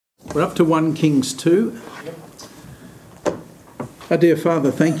We're up to 1 Kings 2. Our dear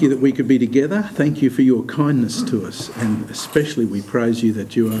Father, thank you that we could be together. Thank you for your kindness to us, and especially we praise you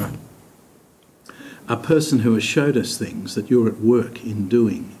that you are a person who has showed us things that you're at work in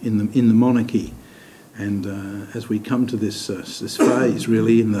doing in the monarchy. And as we come to this phase,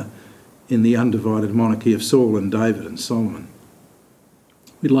 really, in the undivided monarchy of Saul and David and Solomon,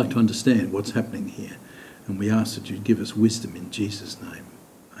 we'd like to understand what's happening here. And we ask that you give us wisdom in Jesus' name.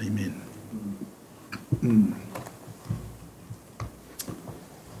 Amen.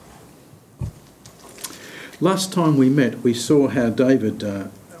 Last time we met, we saw how David,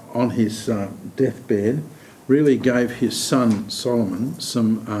 on his deathbed, really gave his son Solomon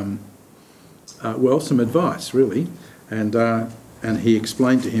some advice, really, and he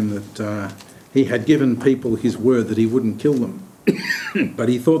explained to him that he had given people his word that he wouldn't kill them, but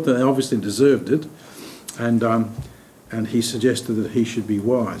he thought that they obviously deserved it, and he suggested that he should be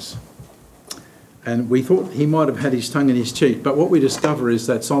wise. And we thought he might have had his tongue in his cheek, but what we discover is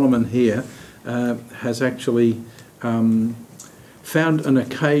that Solomon here has actually found an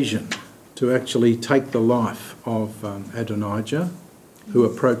occasion to actually take the life of Adonijah, who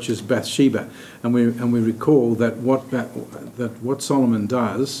approaches Bathsheba, and we recall that what Solomon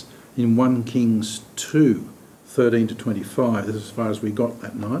does in 1 Kings 2, 13 to 25, this is as far as we got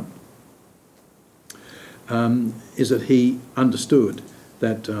that night, is that he understood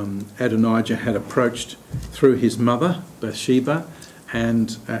that Adonijah had approached through his mother, Bathsheba,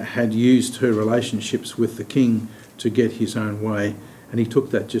 and had used her relationships with the king to get his own way, and he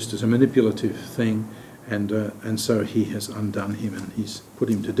took that just as a manipulative thing, and so he has undone him and he's put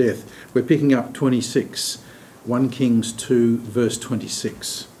him to death. We're picking up 26, 1 Kings 2, verse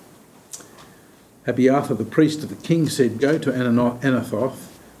 26. Abiathar, the priest of the king, said, "Go to Anathoth,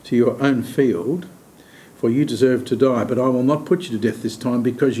 to your own field, for you deserve to die, but I will not put you to death this time,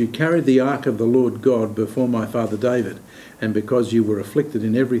 because you carried the ark of the Lord God before my father David, and because you were afflicted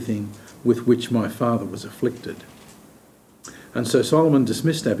in everything with which my father was afflicted." And so Solomon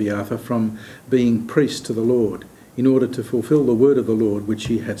dismissed Abiathar from being priest to the Lord, in order to fulfill the word of the Lord which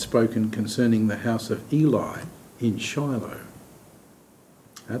he had spoken concerning the house of Eli in Shiloh.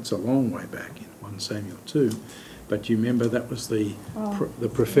 That's a long way back in 1 Samuel 2. But you remember that was the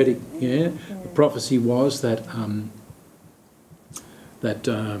prophetic, the prophecy was that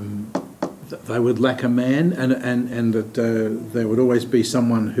they would lack a man, and that there would always be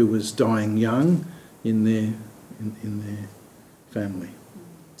someone who was dying young in their family.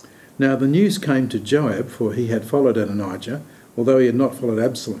 Now the news came to Joab, for he had followed Adonijah, although he had not followed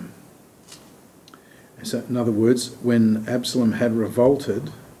Absalom. So, in other words, when Absalom had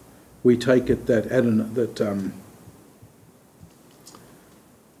revolted, we take it that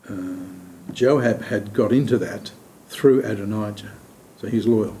Joab had got into that through Adonijah, so he's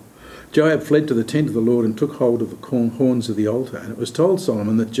loyal. Joab fled to the tent of the Lord and took hold of the horns of the altar. And it was told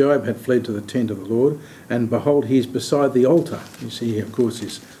Solomon that Joab had fled to the tent of the Lord, and behold, he is beside the altar. You see, he, of course,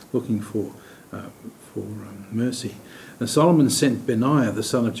 is looking for mercy. And Solomon sent Benaiah, the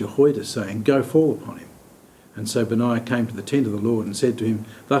son of Jehoiada, saying, "Go fall upon him." And so Benaiah came to the tent of the Lord and said to him,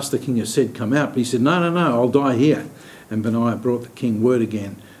 "Thus the king has said, come out." But he said, No, I'll die here." And Benaiah brought the king word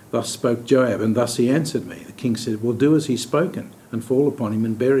again. "Thus spoke Joab, and thus he answered me." The king said, "Well, do as he's spoken, and fall upon him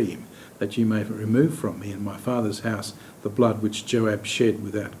and bury him, that you may remove from me and my father's house the blood which Joab shed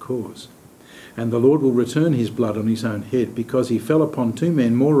without cause. And the Lord will return his blood on his own head, because he fell upon 2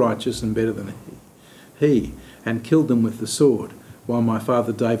 men more righteous and better than he, and killed them with the sword, while my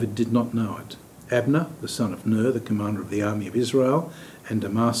father David did not know it. Abner, the son of Ner, the commander of the army of Israel, and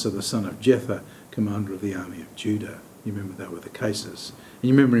Amasa, the son of Jether, commander of the army of Judah." You remember that were the cases. And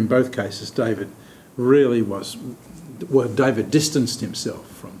you remember in both cases David distanced himself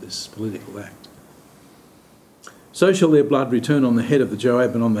from this political act. "So shall their blood return on the head of the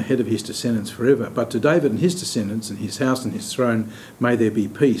Joab and on the head of his descendants forever. But to David and his descendants and his house and his throne may there be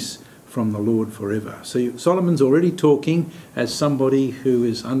peace from the Lord forever." So Solomon's already talking as somebody who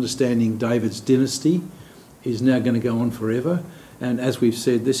is understanding David's dynasty is now going to go on forever. And as we've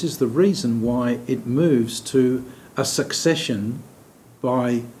said, this is the reason why it moves to a succession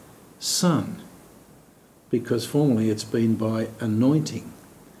by son, because formerly it's been by anointing,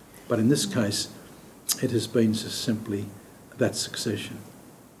 but in this case it has been just simply that succession.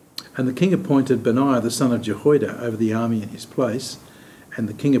 "And the king appointed Benaiah the son of Jehoiada over the army in his place, and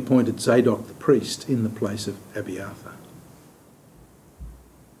the king appointed Zadok the priest in the place of Abiathar."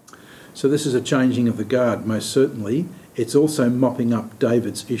 So this is a changing of the guard, most certainly. It's also mopping up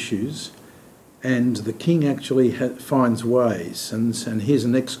David's issues, and the king actually finds ways. And here's the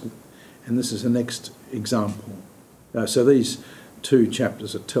next, and this is the next example. So these 2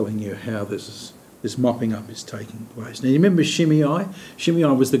 chapters are telling you how this mopping up is taking place. Now, you remember Shimei? Shimei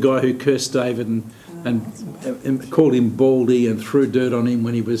was the guy who cursed David and called him baldy and threw dirt on him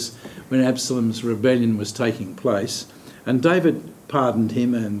when Absalom's rebellion was taking place. And David pardoned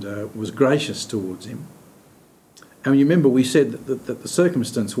him and was gracious towards him. And you remember we said that the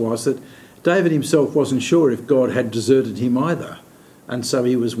circumstance was that David himself wasn't sure if God had deserted him either. And so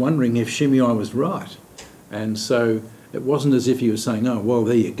he was wondering if Shimei was right. And so it wasn't as if he was saying, oh, well,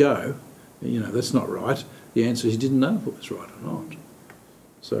 there you go. You know, that's not right. The answer is he didn't know if it was right or not.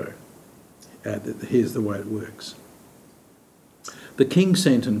 So here's the way it works. The king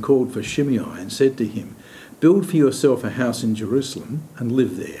sent and called for Shimei and said to him, build for yourself a house in Jerusalem and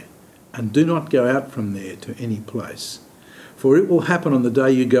live there, and do not go out from there to any place. For it will happen on the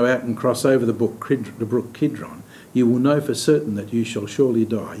day you go out and cross over the brook Kidron, you will know for certain that you shall surely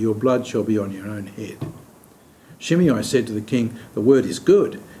die. Your blood shall be on your own head. Shimei said to the king, the word is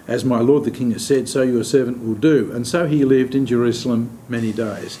good. As my lord the king has said, so your servant will do. And so he lived in Jerusalem many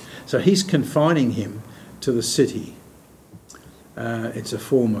days. So he's confining him to the city. It's a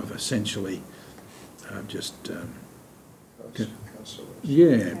form of essentially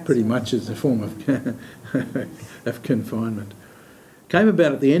pretty much it's a form of confinement. Came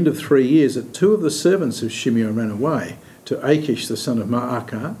about at the end of 3 years that 2 of the servants of Shimei ran away to Achish the son of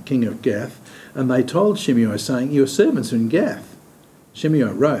Maacah, king of Gath, and they told Shimei, saying, your servants are in Gath. Shimei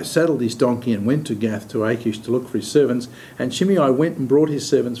rose, saddled his donkey, and went to Gath to Achish to look for his servants. And Shimei went and brought his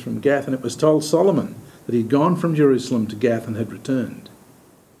servants from Gath, and it was told Solomon that he had gone from Jerusalem to Gath and had returned.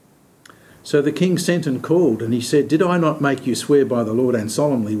 So the king sent and called, and he said, did I not make you swear by the Lord and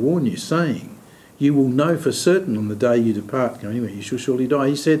solemnly warn you, saying, you will know for certain on the day you depart, go anywhere, you shall surely die.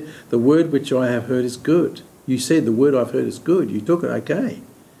 He said, the word which I have heard is good. You said, the word I've heard is good. You took it, okay.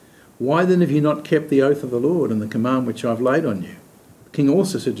 Why then have you not kept the oath of the Lord and the command which I've laid on you? The king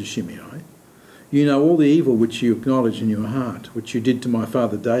also said to Shimei, you know all the evil which you acknowledge in your heart, which you did to my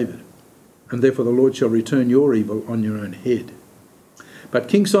father David, and therefore the Lord shall return your evil on your own head. But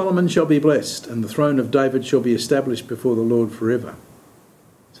King Solomon shall be blessed, and the throne of David shall be established before the Lord forever.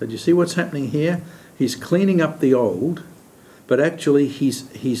 So do you see what's happening here? He's cleaning up the old, but actually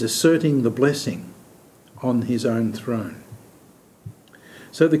he's asserting the blessing on his own throne.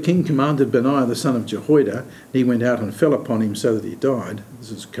 So the king commanded Benaiah the son of Jehoiada, and he went out and fell upon him so that he died. This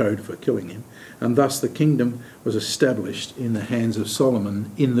is code for killing him. And thus the kingdom was established in the hands of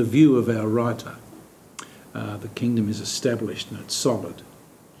Solomon in the view of our writer. The kingdom is established and it's solid.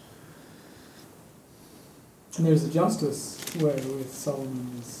 And there's a justice with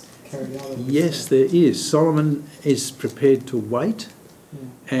Solomon's carried out. Yes, there is. Solomon is prepared to wait,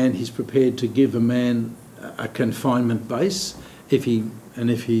 and he's prepared to give a man a confinement base. If he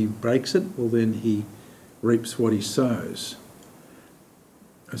breaks it, well then he reaps what he sows.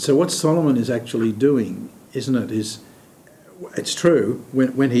 And so what Solomon is actually doing, isn't it, is, it's true,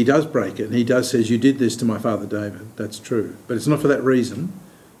 when he does break it, and he does says, you did this to my father David, that's true. But it's not for that reason.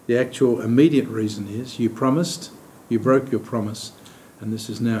 The actual immediate reason is, you promised, you broke your promise, and this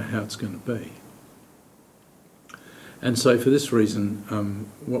is now how it's going to be. And so for this reason,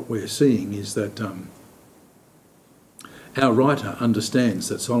 what we're seeing is that our writer understands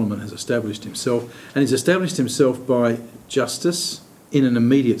that Solomon has established himself, and he's established himself by justice in an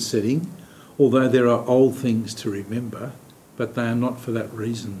immediate setting, although there are old things to remember, but they are not for that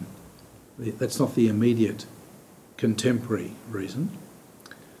reason. That's not the immediate contemporary reason.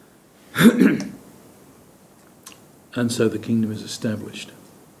 And so the kingdom is established.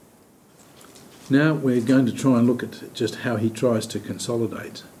 Now we're going to try and look at just how he tries to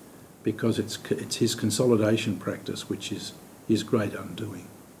consolidate, because it's his consolidation practice which is his great undoing.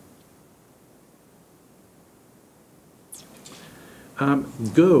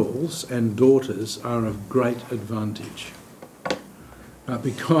 Girls and daughters are of great advantage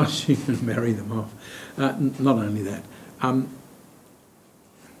because you can marry them off. Not only that,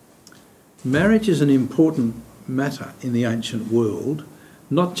 marriage is an important matter in the ancient world,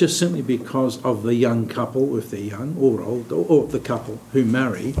 not just simply because of the young couple, if they're young or old, or the couple who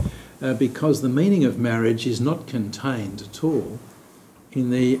marry, because the meaning of marriage is not contained at all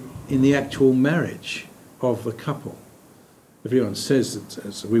in the actual marriage of the couple. Everyone says that,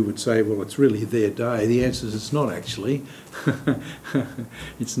 as we would say, well, it's really their day. The answer is it's not actually.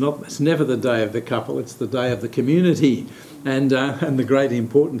 It's not. It's never the day of the couple. It's the day of the community. And the great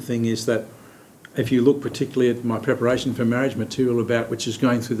important thing is that if you look particularly at my preparation for marriage material about which is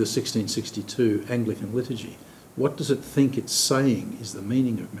going through the 1662 Anglican liturgy, what does it think it's saying is the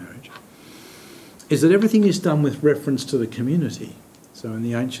meaning of marriage? Is that everything is done with reference to the community. So in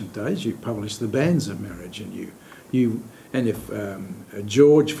the ancient days, you published the banns of marriage, and And if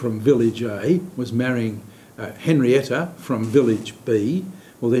George from village A was marrying Henrietta from village B,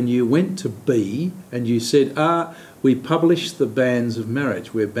 well, then you went to B and you said, we publish the banns of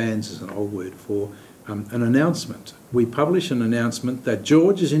marriage, where banns is an old word for an announcement. We publish an announcement that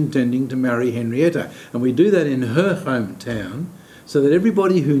George is intending to marry Henrietta, and we do that in her hometown so that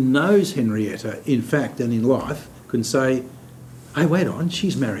everybody who knows Henrietta, in fact and in life, can say, hey, wait on,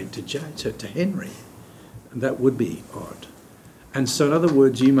 she's married to Henry. And that would be odd. And so, in other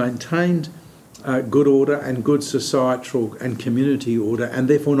words, you maintained good order and good societal and community order, and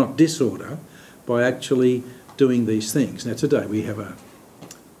therefore not disorder, by actually doing these things. Now, today we have a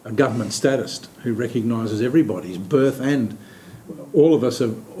government statist who recognises everybody's birth, and all of us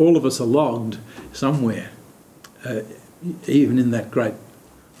are logged somewhere, even in that great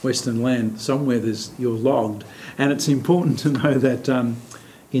Western land. Somewhere you're logged, and it's important to know that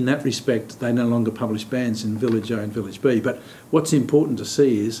in that respect they no longer publish banns in Village A and Village B. But what's important to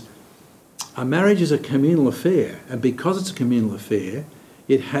see is a marriage is a communal affair, and because it's a communal affair,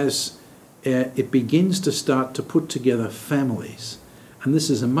 it begins to start to put together families. And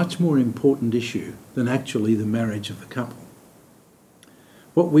this is a much more important issue than actually the marriage of the couple.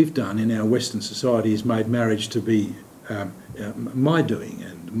 What we've done in our Western society is made marriage to be my doing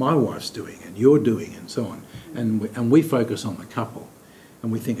and my wife's doing and your doing and so on. And we focus on the couple.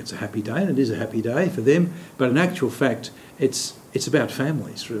 And we think it's a happy day, and it is a happy day for them. But in actual fact, it's about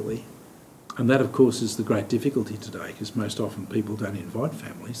families, really. And that, of course, is the great difficulty today, because most often people don't invite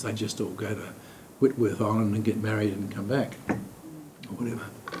families. They just all go to Whitworth Island and get married and come back. Or whatever.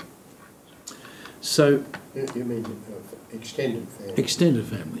 So, you mean extended families? Extended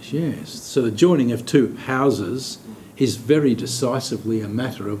families, yes. So the joining of two houses is very decisively a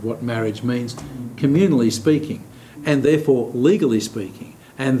matter of what marriage means, communally speaking, and therefore legally speaking,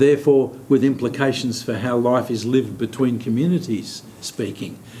 and therefore with implications for how life is lived between communities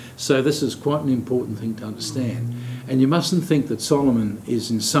speaking. So this is quite an important thing to understand. And you mustn't think that Solomon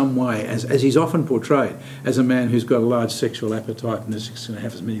is in some way, as he's often portrayed, as a man who's got a large sexual appetite and is just going to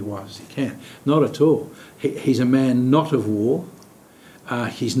have as many wives as he can. Not at all. He's a man not of war.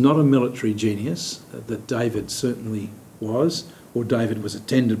 He's not a military genius, that David certainly was, or David was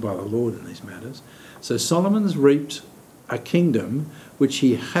attended by the Lord in these matters. So Solomon's reaped a kingdom which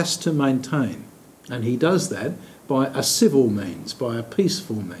he has to maintain. And he does that by a civil means, by a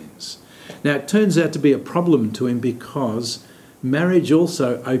peaceful means. Now, it turns out to be a problem to him because marriage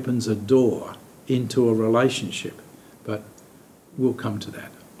also opens a door into a relationship. But we'll come to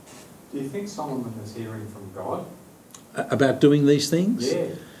that. Do you think Solomon is hearing from God? About doing these things?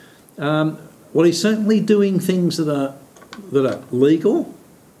 Yeah. Well, he's certainly doing things that are legal,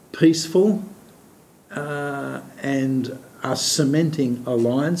 peaceful, and are cementing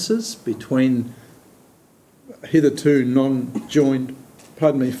alliances between hitherto non-joined,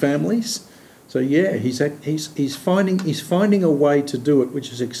 families. So yeah, he's finding a way to do it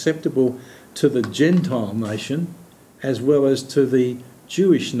which is acceptable to the Gentile nation as well as to the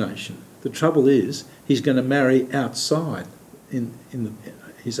Jewish nation. The trouble is he's going to marry outside in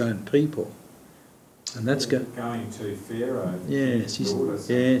his own people, and that's going to Pharaoh. Yes,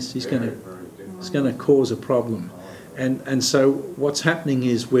 he's going to cause a problem, and so what's happening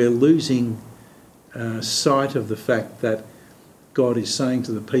is we're losing sight of the fact that God is saying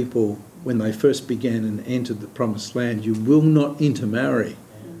to the people when they first began and entered the promised land, you will not intermarry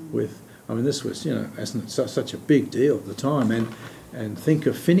with. I mean, this was, such a big deal at the time, and think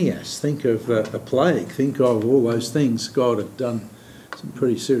of Phineas, think of the plague, think of all those things. God had done some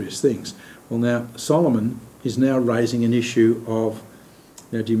pretty serious things. Well, now Solomon is now raising an issue of.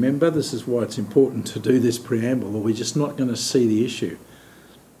 Now, do you remember? This is why it's important to do this preamble, or we're just not going to see the issue.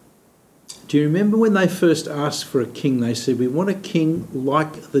 Do you remember when they first asked for a king, they said, we want a king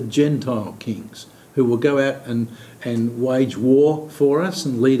like the Gentile kings who will go out and wage war for us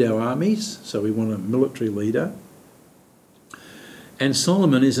and lead our armies. So we want a military leader. And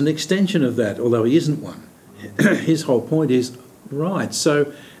Solomon is an extension of that, although he isn't one. His whole point is, right,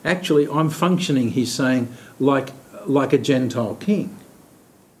 so actually I'm functioning, he's saying, like a Gentile king.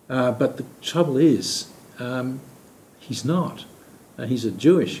 But the trouble is, he's not. He's a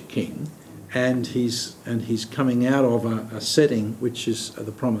Jewish king. And he's coming out of a setting which is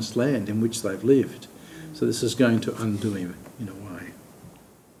the promised land in which they've lived. So this is going to undo him in a way.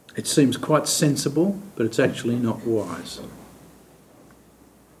 It seems quite sensible, but it's actually not wise.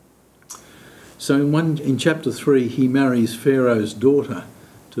 So in chapter 3, he marries Pharaoh's daughter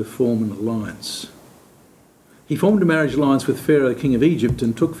to form an alliance. He formed a marriage alliance with Pharaoh, king of Egypt,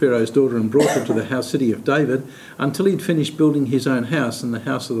 and took Pharaoh's daughter and brought her to the city of David until he'd finished building his own house and the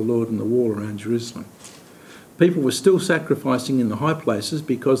house of the Lord and the wall around Jerusalem. People were still sacrificing in the high places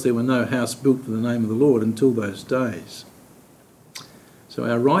because there were no house built for the name of the Lord until those days. So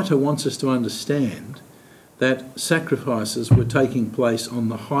our writer wants us to understand that sacrifices were taking place on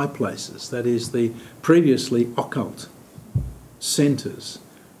the high places, that is, the previously occult centres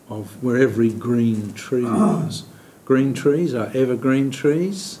of where every green tree was. Green trees are evergreen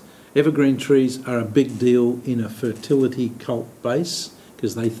trees. Evergreen trees are a big deal in a fertility cult base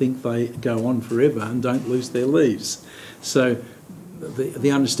because they think they go on forever and don't lose their leaves. So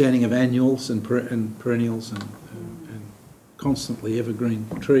the understanding of annuals and perennials and constantly evergreen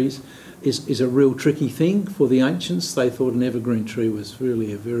trees is a real tricky thing for the ancients. They thought an evergreen tree was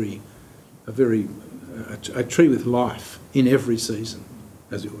really a tree with life in every season,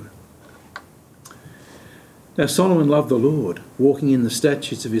 as it were. Now Solomon loved the Lord, walking in the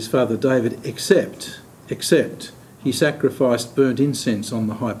statutes of his father David, except he sacrificed burnt incense on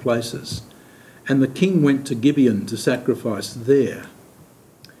the high places. And the king went to Gibeon to sacrifice there.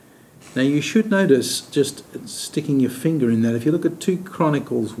 Now you should notice, just sticking your finger in that, if you look at 2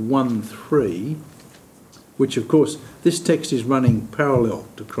 Chronicles 1:3, which of course this text is running parallel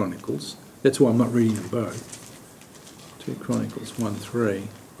to Chronicles, that's why I'm not reading them both. 2 Chronicles 1:3.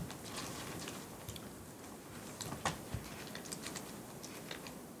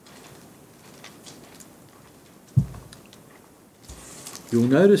 You'll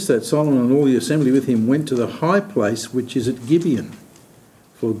notice that Solomon and all the assembly with him went to the high place which is at Gibeon,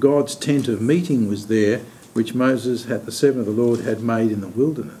 for God's tent of meeting was there, which Moses, the servant of the Lord, had made in the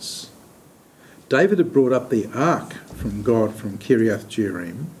wilderness. David had brought up the ark from God from Kiriath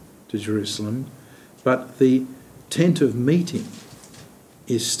Jearim to Jerusalem, but the tent of meeting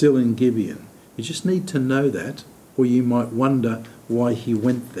is still in Gibeon. You just need to know that, or you might wonder why he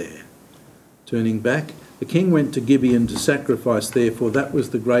went there. Turning back, the king went to Gibeon to sacrifice there, for that was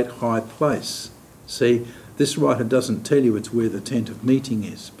the great high place. See, this writer doesn't tell you it's where the tent of meeting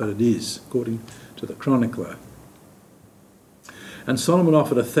is, but it is, according to the chronicler. And Solomon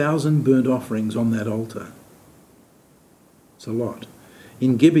offered 1,000 burnt offerings on that altar. It's a lot.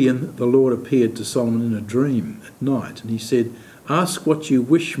 In Gibeon, the Lord appeared to Solomon in a dream at night, and he said, "Ask what you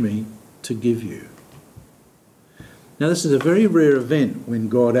wish me to give you." Now, this is a very rare event when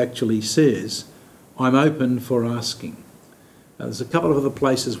God actually says, "I'm open for asking." Now, there's a couple of other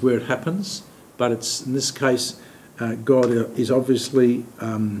places where it happens, but it's in this case, God is obviously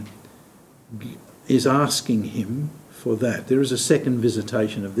is asking him for that. There is a second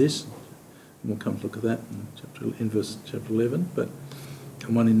visitation of this. We'll come to look at that in verse chapter 11, but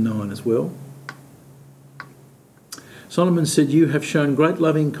and one in 9 as well. Solomon said, "You have shown great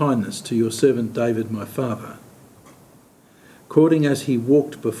loving kindness to your servant David, my father, according as he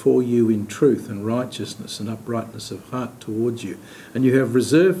walked before you in truth and righteousness and uprightness of heart towards you. And you have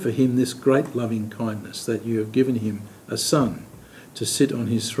reserved for him this great loving kindness, that you have given him a son to sit on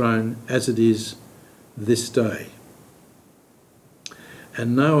his throne as it is this day.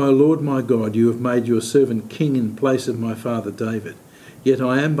 And now, O Lord my God, you have made your servant king in place of my father David. Yet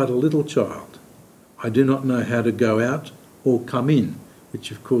I am but a little child. I do not know how to go out or come in," which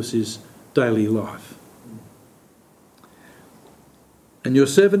of course is daily life. "And your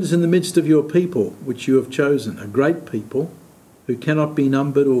servant is in the midst of your people, which you have chosen, a great people, who cannot be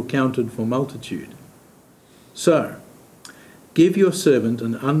numbered or counted for multitude. So, give your servant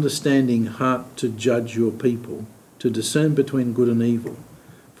an understanding heart to judge your people, to discern between good and evil.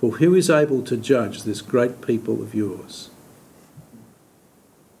 For who is able to judge this great people of yours?"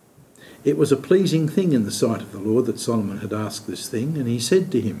 It was a pleasing thing in the sight of the Lord that Solomon had asked this thing, and he said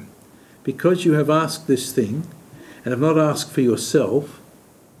to him, "Because you have asked this thing, and have not asked for yourself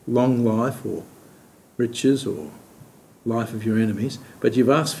long life or riches or life of your enemies, but you've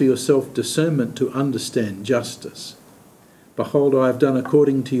asked for yourself discernment to understand justice. Behold, I have done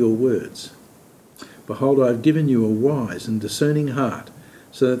according to your words. Behold, I have given you a wise and discerning heart,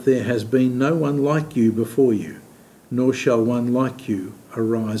 so that there has been no one like you before you, nor shall one like you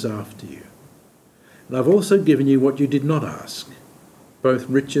arise after you. And I've also given you what you did not ask, both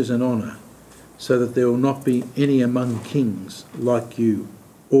riches and honour, so that there will not be any among kings like you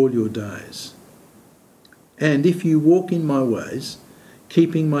all your days. And if you walk in my ways,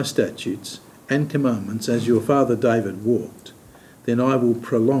 keeping my statutes and commandments as your father David walked, then I will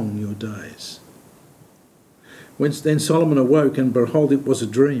prolong your days." Then Solomon awoke, and behold, it was a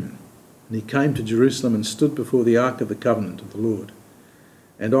dream. And he came to Jerusalem and stood before the ark of the covenant of the Lord,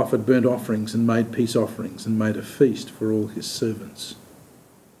 and offered burnt offerings and made peace offerings and made a feast for all his servants.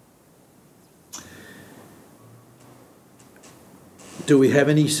 Do we have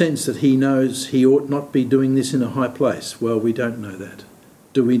any sense that he knows he ought not be doing this in a high place? Well, we don't know that.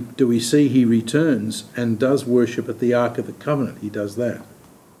 do we see he returns and does worship at the Ark of the Covenant. He does that.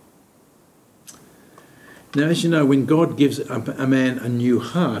 Now, as you know, when God gives a man a new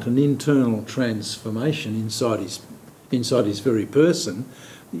heart, an internal transformation inside his very person,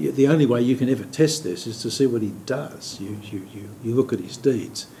 the only way you can ever test this is to see what he does. You look at his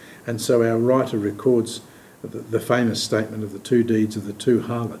deeds. And so our writer records the famous statement of the two deeds of the two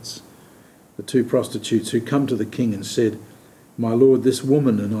harlots, the two prostitutes who come to the king and said, "My lord, this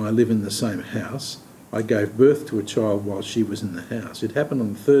woman and I live in the same house. I gave birth to a child while she was in the house. It happened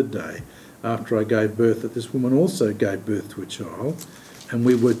on the third day after I gave birth that this woman also gave birth to a child, and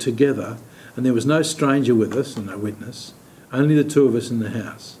we were together, and there was no stranger with us and no witness, only the two of us in the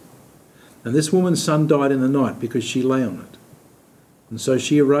house. And this woman's son died in the night because she lay on it. And so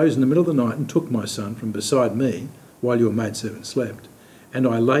she arose in the middle of the night and took my son from beside me while your maidservant slept, and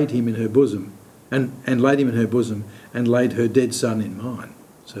I laid him in her bosom, and laid him in her bosom, and laid her dead son in mine."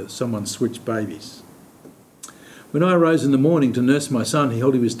 So someone switched babies. "When I arose in the morning to nurse my son, he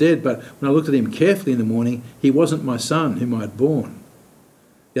held he was dead, but when I looked at him carefully in the morning, he wasn't my son whom I had born."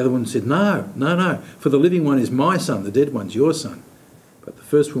 The other woman said, No, for the living one is my son, the dead one's your son. But the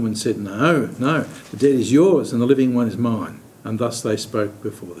first woman said, No, the dead is yours, and the living one is mine. And thus they spoke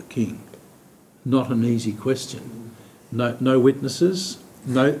before the king. Not an easy question. No witnesses,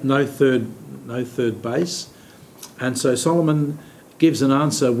 no third base. And so Solomon gives an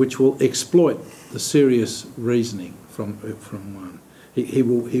answer which will exploit the serious reasoning from one. He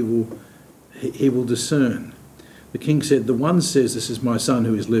will discern. The king said, "The one says, 'This is my son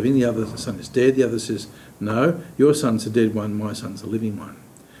who is living,' the other son is dead. The other says, 'No, your son's a dead one, my son's a living one.'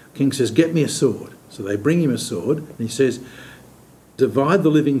 The king says, 'Get me a sword.' So they bring him a sword, and he says, 'Divide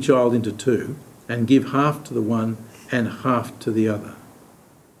the living child into two, and give half to the one and half to the other.'"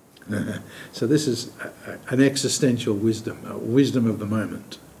 So this is an existential wisdom, a wisdom of the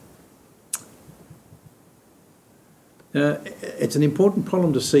moment. It's an important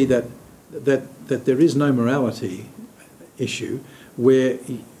problem to see that there is no morality issue where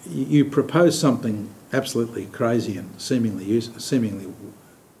you propose something absolutely crazy and seemingly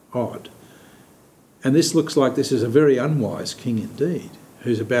odd. And this looks like this is a very unwise king indeed,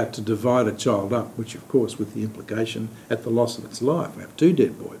 who's about to divide a child up, which of course with the implication at the loss of its life. We have two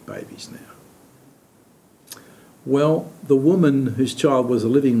dead babies now. Well, the woman whose child was a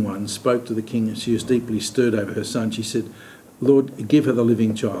living one spoke to the king, and she was deeply stirred over her son. She said, "Lord, give her the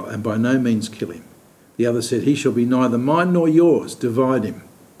living child, and by no means kill him." The other said, "He shall be neither mine nor yours, divide him."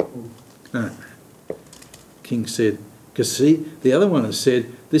 King said, because see, the other one has said,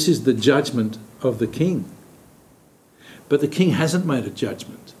 this is the judgment of the king. But the king hasn't made a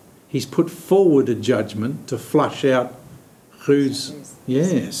judgment. He's put forward a judgment to flush out who's...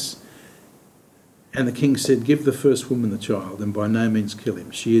 Yes. And the king said, "Give the first woman the child, and by no means kill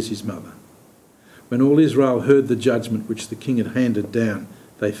him. She is his mother." When all Israel heard the judgment which the king had handed down,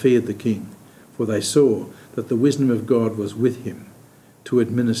 they feared the king, for they saw that the wisdom of God was with him to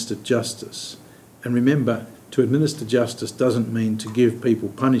administer justice. And remember, to administer justice doesn't mean to give people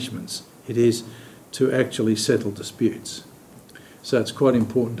punishments. It is to actually settle disputes. So it's quite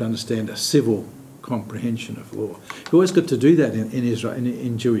important to understand a civil comprehension of law. You always got to do that in Israel,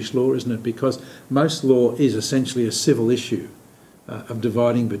 in Jewish law, isn't it? Because most law is essentially a civil issue of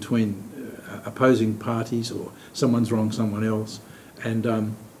dividing between opposing parties, or someone's wrong someone else, and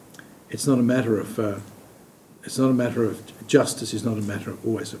it's not a matter of justice. It's not a matter of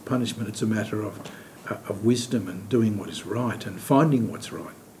always of punishment. It's a matter of wisdom and doing what is right and finding what's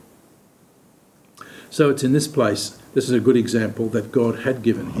right. So it's in this place, this is a good example that God had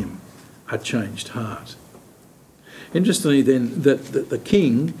given him a changed heart. Interestingly then, that the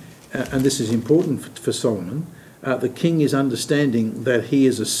king, and this is important for Solomon, the king is understanding that he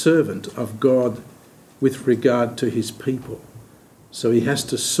is a servant of God with regard to his people. So he has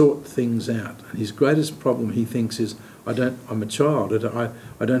to sort things out. And his greatest problem, he thinks, is, I'm a child.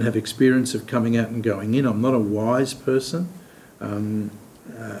 I don't have experience of coming out and going in. I'm not a wise person. I'm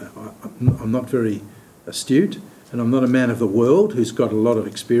not very astute, and I'm not a man of the world who's got a lot of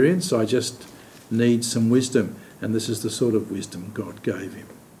experience. I just need some wisdom, and this is the sort of wisdom God gave him.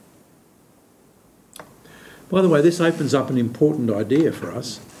 By the way, this opens up an important idea for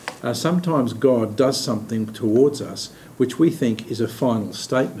us. Sometimes God does something towards us which we think is a final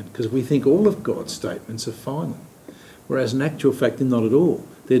statement, because we think all of God's statements are final, whereas in actual fact they're not at all.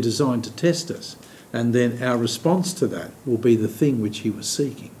 They're designed to test us, and then our response to that will be the thing which he was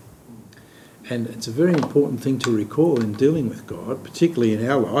seeking. And it's a very important thing to recall in dealing with God, particularly in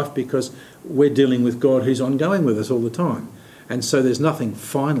our life, because we're dealing with God who's ongoing with us all the time. And so there's nothing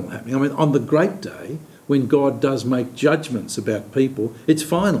final happening. I mean, on the great day, when God does make judgments about people, it's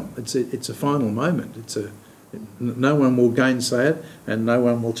final. It's a final moment. No one will gainsay it, and no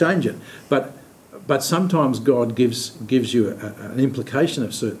one will change it. But sometimes God gives you an implication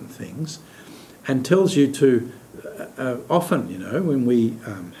of certain things, and tells you to. Often, when we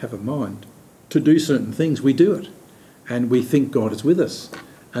have a mind to do certain things, we do it, and we think God is with us,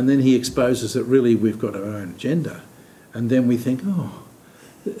 and then He exposes that really we've got our own agenda, and then we think, oh,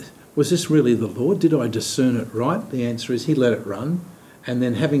 was this really the Lord? Did I discern it right? The answer is He let it run, and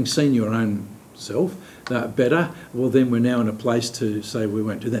then having seen your own self better, well, then we're now in a place to say we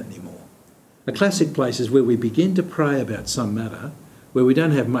won't do that anymore. A classic place is where we begin to pray about some matter where we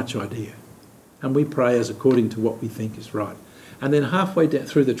don't have much idea, and we pray as according to what we think is right. And then halfway down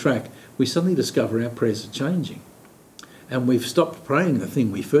through the track, we suddenly discover our prayers are changing. And we've stopped praying the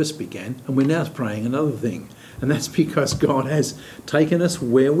thing we first began, and we're now praying another thing. And that's because God has taken us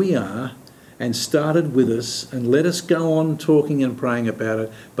where we are and started with us and let us go on talking and praying about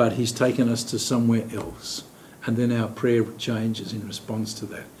it, but He's taken us to somewhere else. And then our prayer changes in response to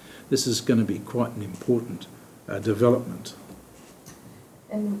that. This is going to be quite an important development.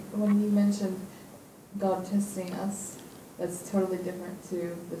 And when you mentioned God testing us, that's totally different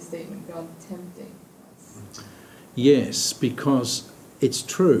to the statement God tempting us. Yes, because it's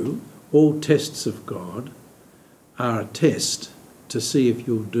true, all tests of God are a test to see if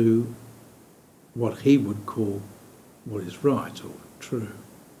you'll do what He would call what is right or true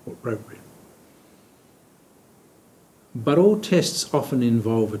or appropriate. But all tests often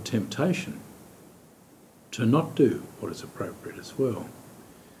involve a temptation to not do what is appropriate as well.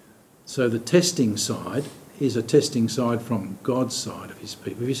 So the testing side is a testing side from God's side of His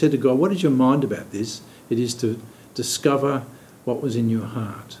people. If you said to God, what is your mind about this? It is to discover what was in your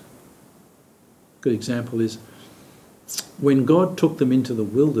heart. A good example is when God took them into the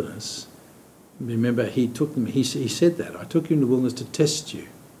wilderness. Remember, He took them. He said that I took you into the wilderness to test you,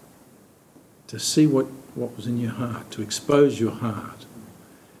 to see what was in your heart, to expose your heart.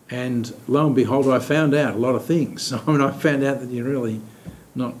 And lo and behold, I found out a lot of things. I found out that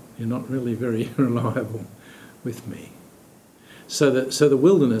you're not really very reliable with me. So the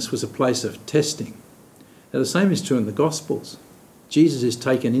wilderness was a place of testing. Now the same is true in the Gospels. Jesus is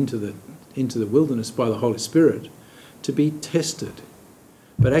taken into the wilderness by the Holy Spirit to be tested.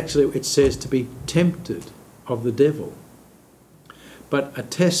 But actually it says to be tempted of the devil. But a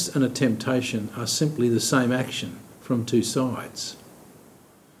test and a temptation are simply the same action from two sides.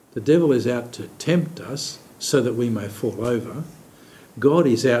 The devil is out to tempt us so that we may fall over. God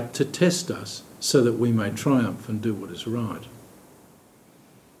is out to test us so that we may triumph and do what is right.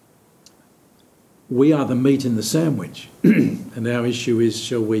 We are the meat in the sandwich, and our issue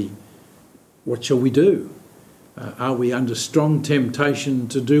is, what shall we do? Are we under strong temptation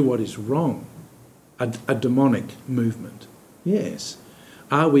to do what is wrong? A demonic movement? Yes.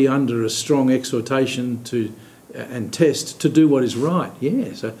 Are we under a strong exhortation and test to do what is right?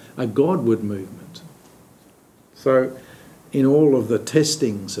 Yes. A Godward movement. So in all of the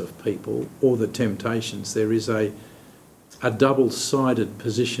testings of people or the temptations, there is a double-sided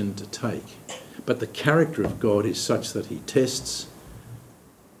position to take. But the character of God is such that He tests,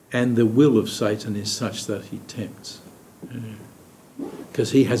 and the will of Satan is such that he tempts. Because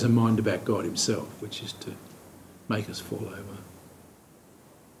he has a mind about God Himself, which is to make us fall over.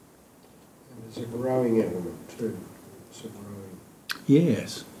 And there's a growing element too. It's a growing.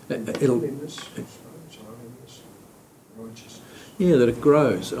 Yes. Holiness, I suppose, holiness, righteousness. Yeah, that it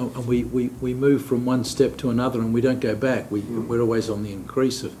grows. And we move from one step to another and we don't go back. We're always on the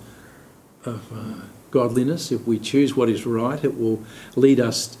increase of godliness. If we choose what is right, it will lead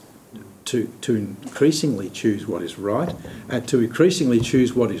us to increasingly choose what is right, and to increasingly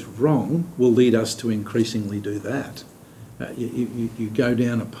choose what is wrong will lead us to increasingly do that. You go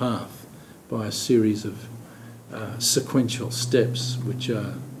down a path by a series of sequential steps, which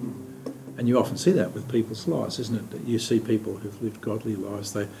are, and you often see that with people's lives, isn't it? You see people who've lived godly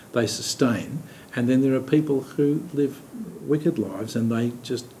lives, they sustain, and then there are people who live wicked lives and they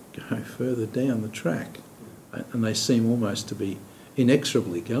just go further down the track, and they seem almost to be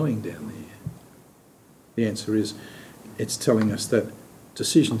inexorably going down there. The answer is, it's telling us that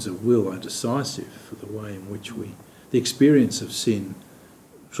decisions of will are decisive for the way in which the experience of sin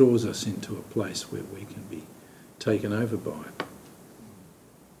draws us into a place where we can be taken over by it.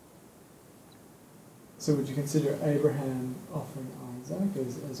 So would you consider Abraham offering Isaac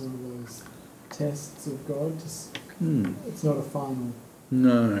as one of those tests of God? It's not a final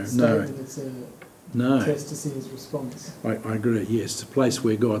statement, it's a test to see his response. I agree, yes. It's a place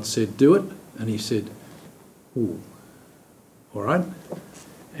where God said, do it, and he said, ooh, all right,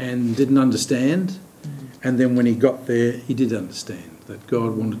 and didn't understand. And then when he got there, he did understand that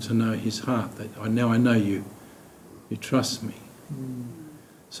God wanted to know his heart, that now I know you trust me.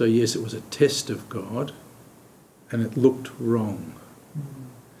 So yes, it was a test of God, and it looked wrong.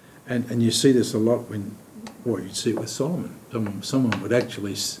 And you see this a lot when, well, you'd see it with Solomon. Someone would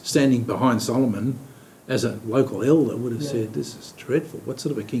actually, standing behind Solomon as a local elder, would have said, this is dreadful. What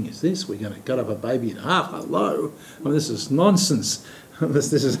sort of a king is this? We're going to cut up a baby in half. Hello. I mean, this is nonsense.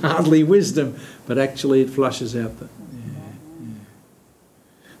 This is hardly wisdom. But actually it flushes out the...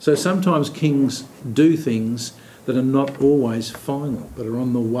 So sometimes kings do things that are not always final, but are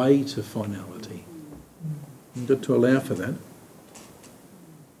on the way to finality. You've got to allow for that.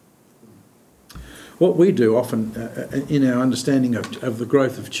 What we do often in our understanding of the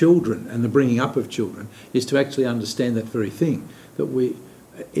growth of children and the bringing up of children is to actually understand that very thing, that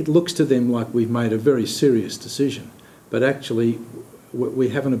it looks to them like we've made a very serious decision, but actually we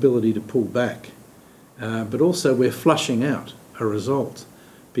have an ability to pull back. But also we're flushing out a result,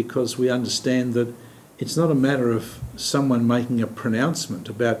 because we understand that it's not a matter of someone making a pronouncement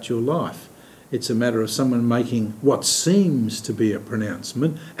about your life. It's a matter of someone making what seems to be a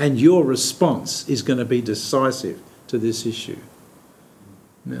pronouncement, and your response is going to be decisive to this issue.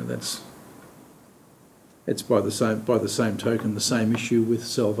 Now it's by the same token the same issue with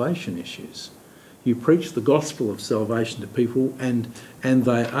salvation issues. You preach the gospel of salvation to people, and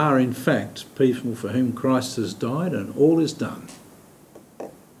they are in fact people for whom Christ has died and all is done.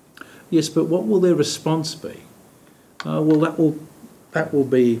 Yes, but what will their response be? Well, that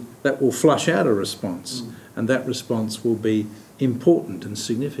will flush out a response, and that response will be important and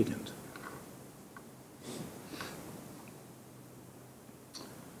significant.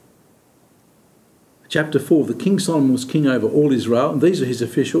 Chapter 4, the King Solomon was king over all Israel, and these are his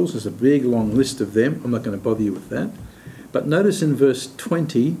officials. There's a big long list of them. I'm not going to bother you with that. But notice in verse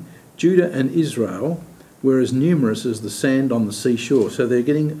 20, Judah and Israel were as numerous as the sand on the seashore. So they're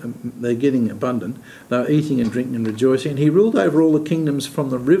getting abundant. They're eating and drinking and rejoicing. And he ruled over all the kingdoms from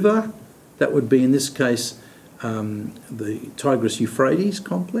the river, that would be in this case the Tigris-Euphrates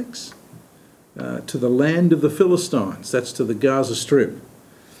complex, to the land of the Philistines, that's to the Gaza Strip,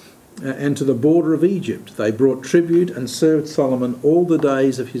 and to the border of Egypt. They brought tribute and served Solomon all the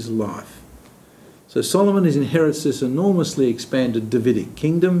days of his life. So Solomon inherits this enormously expanded Davidic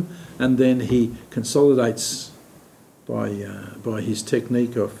kingdom, and then he consolidates by his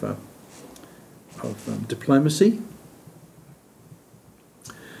technique of diplomacy.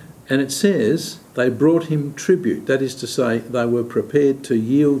 And it says they brought him tribute, that is to say, they were prepared to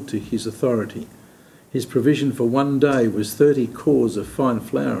yield to his authority. His provision for one day was 30 cores of fine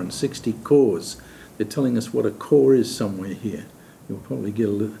flour and 60 cores. They're telling us what a core is somewhere here. You'll probably get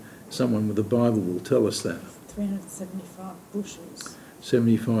someone with the Bible will tell us that. 375 bushels.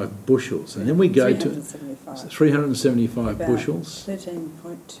 75 bushels. And then we go to 375 bushels.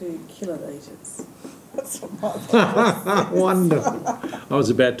 13.2 kilolitres. That's what Wonderful. I was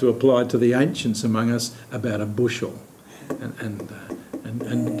about to apply to the ancients among us about a bushel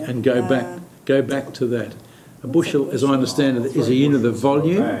and go back to that. A bushel, as I understand it, is a unit of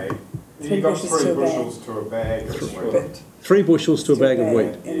volume. You got 3 bushels to a bag of wheat. 3 bushels to a bag of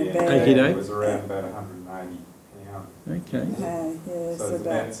wheat. It was around about 180 pounds. Okay. So it's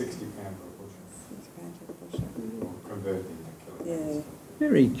about 60 pounds per bushel. Converted into kilograms. Yeah.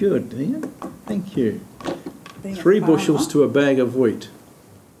 Very good, Ian. Thank you. 3 bushels to a bag of wheat.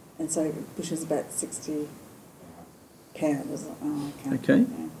 And so bushels about 60 pounds. Oh, Okay.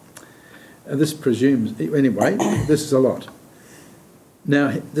 Yeah. This presumes, anyway, this is a lot.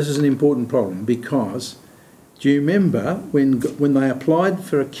 Now, this is an important problem, because do you remember when they applied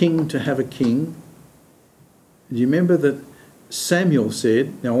for a king to have a king, do you remember that Samuel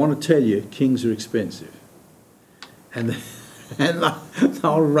said, now I want to tell you, kings are expensive. And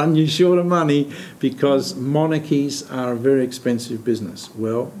they'll run you short of money because monarchies are a very expensive business.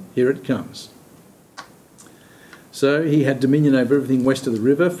 Well, here it comes. So he had dominion over everything west of the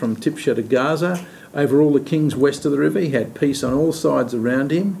river, from Tipsha to Gaza. Over all the kings west of the river, he had peace on all sides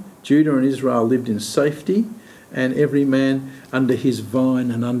around him. Judah and Israel lived in safety, and every man under his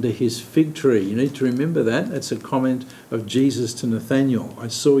vine and under his fig tree. You need to remember that. That's a comment of Jesus to Nathanael. I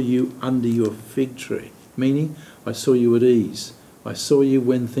saw you under your fig tree, meaning I saw you at ease. I saw you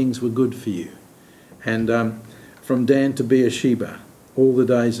when things were good for you. And from Dan to Beersheba, all the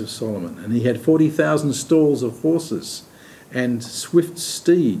days of Solomon. And he had 40,000 stalls of horses and swift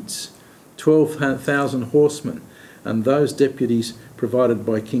steeds, 12,000 horsemen, and those deputies provided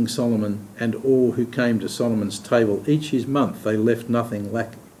by King Solomon and all who came to Solomon's table. Each his month they left nothing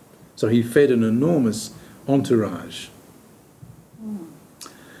lacking. So he fed an enormous entourage.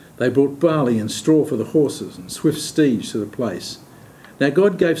 They brought barley and straw for the horses and swift steeds to the place. Now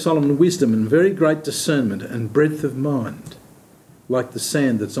God gave Solomon wisdom and very great discernment and breadth of mind, like the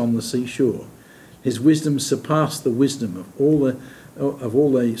sand that's on the seashore. His wisdom surpassed the wisdom of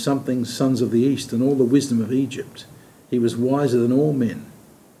all the something sons of the east and all the wisdom of Egypt. He was wiser than all men,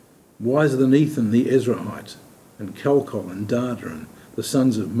 wiser than Ethan the Ezrahite, and Calcol and Dada and the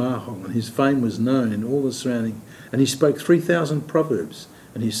sons of Mahol, and his fame was known in all the surrounding. And he spoke 3,000 proverbs,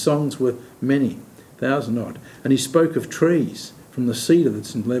 and his songs were many, 1,000 odd. And he spoke of trees, from the cedar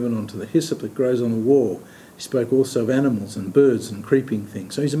that's in Lebanon to the hyssop that grows on the wall. He spoke also of animals and birds and creeping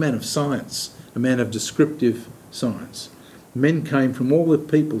things. So he's a man of science, a man of descriptive science. Men came from all the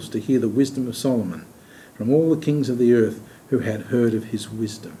peoples to hear the wisdom of Solomon, from all the kings of the earth who had heard of his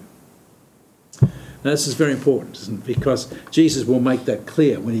wisdom. Now this is very important, isn't it? Because Jesus will make that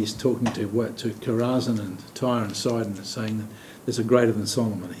clear when he's talking to Chorazin and Tyre and Sidon, and saying that there's a greater than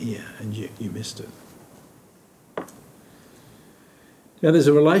Solomon here, and you missed it. Now there's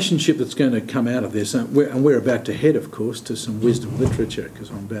a relationship that's going to come out of this, and we're about to head, of course, to some wisdom literature, because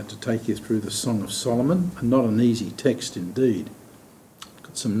I'm about to take you through the Song of Solomon, and not an easy text indeed. I've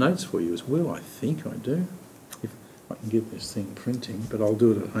got some notes for you as well, I think I do. If I can get this thing printing, but I'll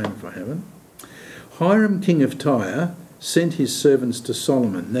do it at home if I haven't. Hiram, king of Tyre, sent his servants to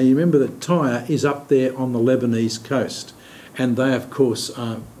Solomon. Now you remember that Tyre is up there on the Lebanese coast, and they, of course,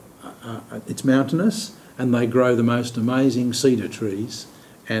 it's mountainous, and they grow the most amazing cedar trees,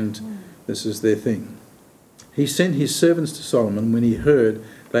 and this is their thing. He sent his servants to Solomon when he heard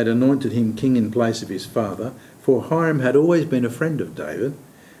they'd anointed him king in place of his father, for Hiram had always been a friend of David.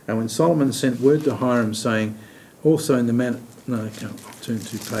 And when Solomon sent word to Hiram saying, also in the man... No, I'll turn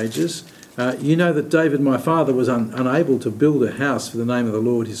 2 pages. You know that David, my father, was unable to build a house for the name of the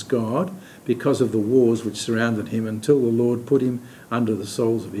Lord his God because of the wars which surrounded him, until the Lord put him under the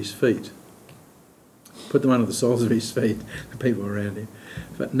soles of his feet. Put them under the soles of his feet, the people around him.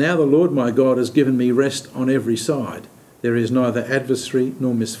 But now the Lord my God has given me rest on every side. There is neither adversary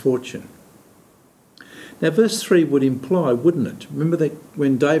nor misfortune. Now verse 3 would imply, wouldn't it? Remember that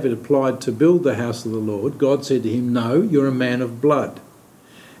when David applied to build the house of the Lord, God said to him, no, you're a man of blood.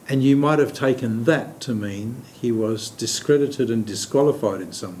 And you might have taken that to mean he was discredited and disqualified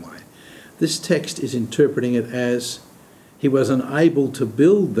in some way. This text is interpreting it as he was unable to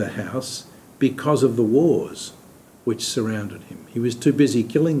build the house because of the wars which surrounded him. He was too busy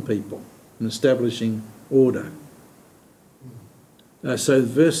killing people and establishing order. So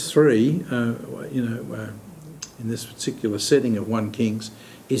verse 3, in this particular setting of 1 Kings,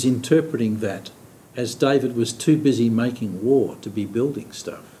 is interpreting that as David was too busy making war to be building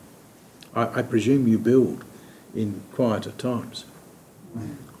stuff. I presume you build in quieter times,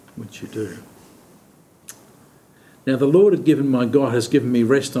 which you do. Now the Lord my God has given me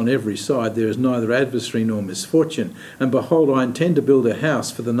rest on every side. There is neither adversary nor misfortune. And behold, I intend to build a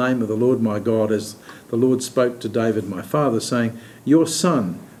house for the name of the Lord my God, as the Lord spoke to David my father, saying, your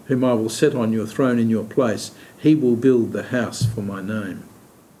son, whom I will set on your throne in your place, he will build the house for my name.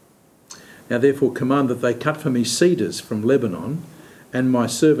 Now therefore command that they cut for me cedars from Lebanon, and my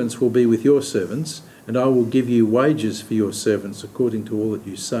servants will be with your servants, and I will give you wages for your servants according to all that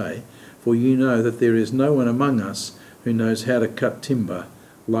you say. For you know that there is no one among us who knows how to cut timber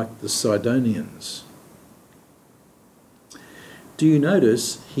like the Sidonians. Do you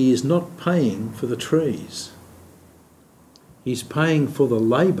notice he is not paying for the trees? He's paying for the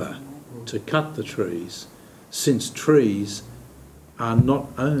labour to cut the trees, since trees are not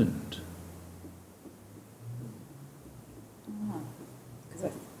owned. Because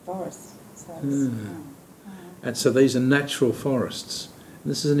they're forests. So And so these are natural forests.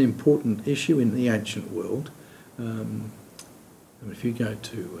 This is an important issue in the ancient world. If you go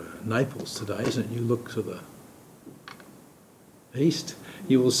to Naples today, isn't it? You look to the east,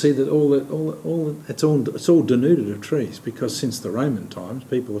 you will see that it's all denuded of trees, because since the Roman times,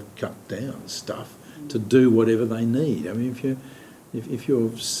 people have cut down stuff to do whatever they need. I mean, if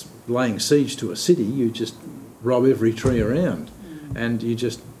you're laying siege to a city, you just rob every tree around, and you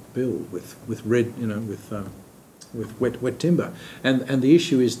just build with wet timber. And the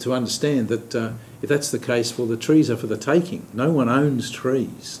issue is to understand that if that's the case, well, the trees are for the taking. No one owns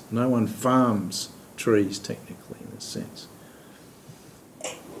trees. No one farms trees, technically, in this sense.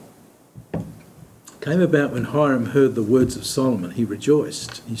 Came about when Hiram heard the words of Solomon, he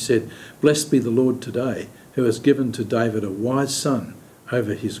rejoiced. He said, blessed be the Lord today, who has given to David a wise son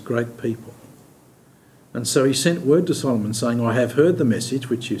over his great people. And so he sent word to Solomon, saying, I have heard the message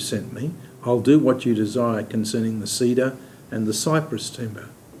which you sent me. I'll do what you desire concerning the cedar and the cypress timber.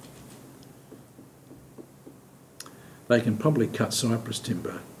 They can probably cut cypress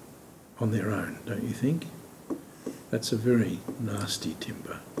timber on their own, don't you think? That's a very nasty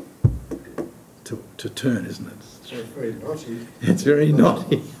timber to turn, isn't it? It's very knotty. It's very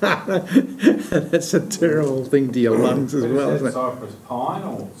knotty. That's a terrible thing to your lungs as well, isn't it? Cypress pine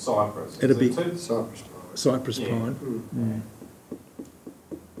or cypress? It'll be Cypress pine. cypress Yeah. pine.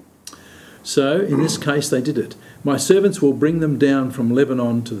 So, in this case, they did it. My servants will bring them down from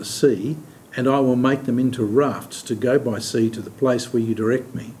Lebanon to the sea, and I will make them into rafts to go by sea to the place where you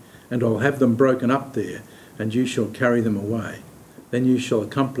direct me, and I'll have them broken up there, and you shall carry them away. Then you shall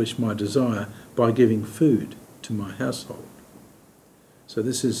accomplish my desire by giving food to my household. So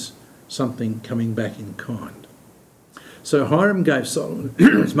this is something coming back in kind. So Hiram gave Solomon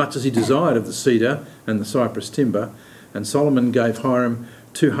as much as he desired of the cedar and the cypress timber, and Solomon gave Hiram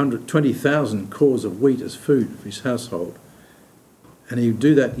 220,000 cores of wheat as food for his household. And he would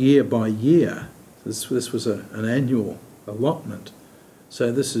do that year by year. This was an annual allotment.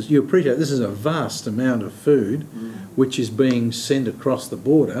 So this is, you appreciate, this is a vast amount of food which is being sent across the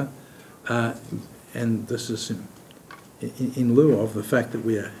border, and this is in lieu of the fact that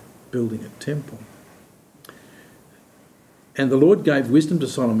we are building a temple. And the Lord gave wisdom to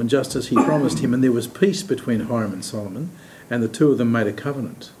Solomon just as he promised him, and there was peace between Hiram and Solomon, and the two of them made a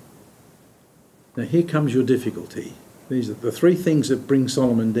covenant. Now here comes your difficulty. These are the three things that bring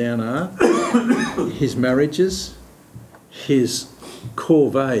Solomon down are his marriages, his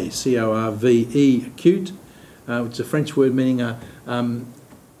corvée, C-O-R-V-E, acute, which is a French word meaning a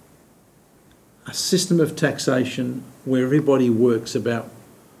system of taxation where everybody works about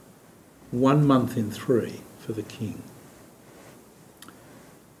 1 month in 3 for the king.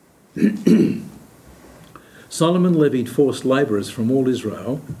 Solomon levied forced labourers from all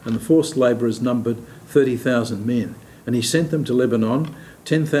Israel, and the forced labourers numbered 30,000 men, and he sent them to Lebanon,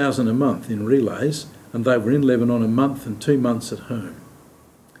 10,000 a month in relays, and they were in Lebanon a month and 2 months at home.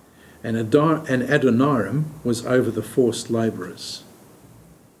 And Adoniram was over the forced labourers.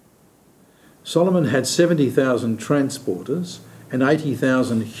 Solomon had 70,000 transporters and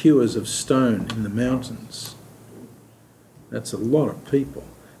 80,000 hewers of stone in the mountains. That's a lot of people.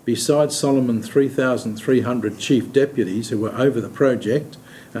 Besides Solomon, 3,300 chief deputies who were over the project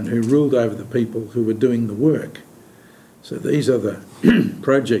and who ruled over the people who were doing the work. So these are the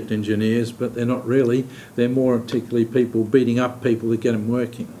project engineers, but they're not really. They're more particularly people beating up people to get them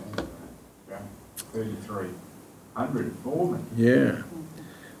working. 3,300 foremen. Yeah.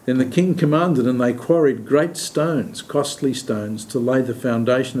 Then the king commanded, and they quarried great stones, costly stones, to lay the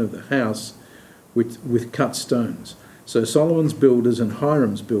foundation of the house with cut stones. So Solomon's builders and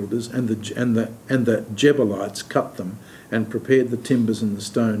Hiram's builders and the Jebusites cut them and prepared the timbers and the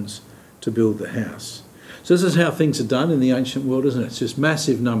stones to build the house. So this is how things are done in the ancient world, isn't it? It's just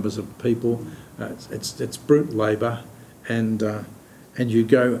massive numbers of people. It's brute labour, and you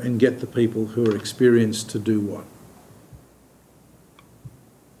go and get the people who are experienced to do what?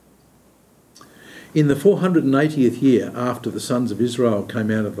 In the 480th year after the sons of Israel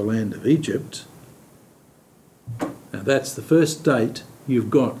came out of the land of Egypt, now that's the first date you've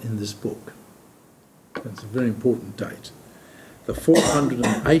got in this book. That's a very important date. The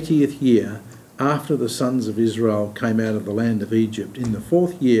 480th year after the sons of Israel came out of the land of Egypt, in the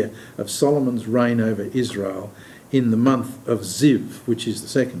 4th year of Solomon's reign over Israel, in the month of Ziv, which is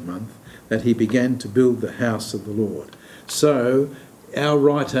the 2nd month, that he began to build the house of the Lord. So our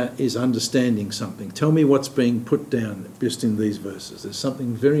writer is understanding something. Tell me what's being put down just in these verses. There's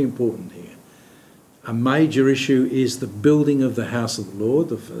something very important here. A major issue is the building of the house of the Lord.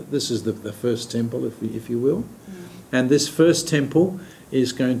 This is the first temple, if you will. And this first temple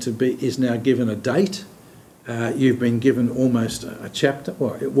is now given a date. You've been given almost a chapter,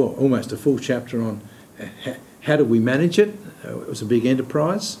 well, almost a full chapter on how do we manage it. It was a big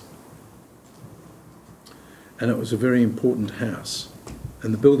enterprise, and it was a very important house.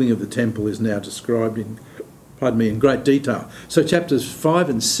 And the building of the temple is now described in great detail. So chapters 5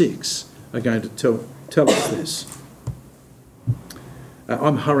 and 6 are going to tell us this.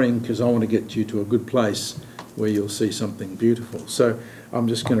 I'm hurrying because I want to get you to a good place where you'll see something beautiful. So I'm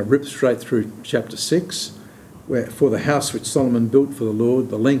just going to rip straight through chapter 6, where for the house which Solomon built for the Lord,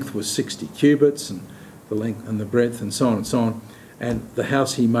 the length was 60 cubits, and the length and the breadth, and so on and so on. And the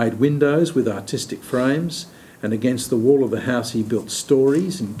house he made windows with artistic frames, and against the wall of the house he built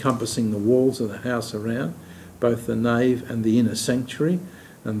stories encompassing the walls of the house around, both the nave and the inner sanctuary,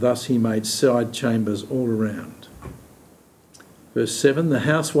 and thus he made side chambers all around. Verse 7, the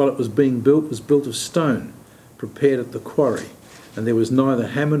house while it was being built was built of stone, prepared at the quarry, and there was neither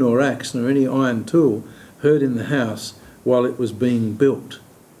hammer nor axe nor any iron tool heard in the house while it was being built.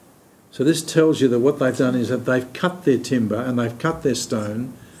 So this tells you that what they've done is that they've cut their timber and they've cut their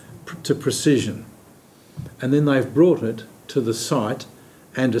stone to precision. And then they've brought it to the site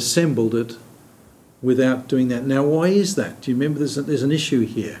and assembled it without doing that. Now, why is that? Do you remember there's an issue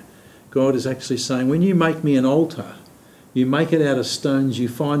here? God is actually saying, when you make me an altar, you make it out of stones you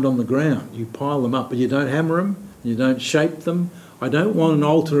find on the ground. You pile them up, but you don't hammer them, you don't shape them. I don't want an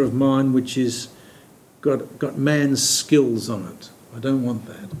altar of mine which is got man's skills on it. I don't want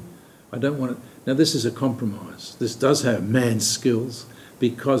that. I don't want it. Now, this is a compromise. This does have man's skills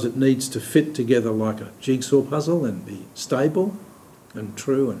because it needs to fit together like a jigsaw puzzle and be stable and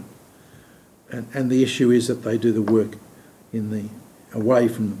true. And the issue is that they do the work away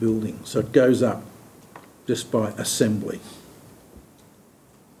from the building. So it goes up just by assembly.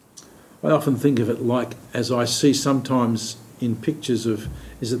 I often think of it like, as I see sometimes in pictures of,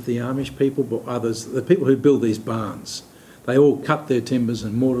 is it the Amish people or others, the people who build these barns. They all cut their timbers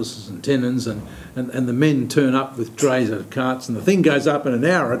and mortises and tenons, and the men turn up with trays out of carts, and the thing goes up in an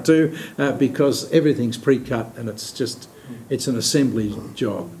hour or two because everything's pre-cut, and it's an assembly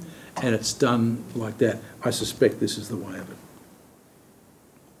job, and it's done like that. I suspect this is the way of it.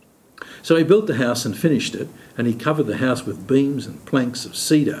 So he built the house and finished it, and he covered the house with beams and planks of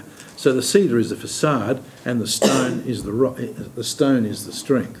cedar. So the cedar is the facade, and the stone is the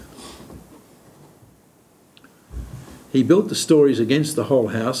strength. He built the stories against the whole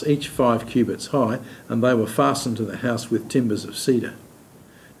house, each 5 cubits high, and they were fastened to the house with timbers of cedar.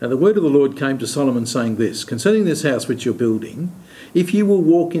 Now the word of the Lord came to Solomon, saying this, concerning this house which you're building, if you will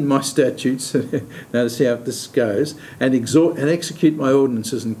walk in my statutes, notice how this goes, and execute my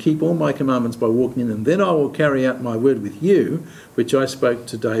ordinances and keep all my commandments by walking in them, then I will carry out my word with you, which I spoke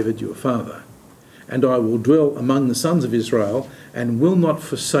to David your father. And I will dwell among the sons of Israel, and will not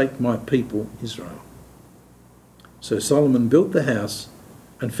forsake my people Israel. So Solomon built the house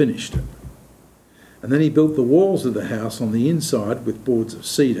and finished it. And then he built the walls of the house on the inside with boards of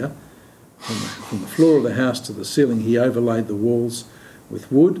cedar. From the floor of the house to the ceiling he overlaid the walls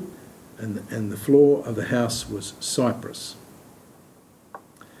with wood, and the floor of the house was cypress.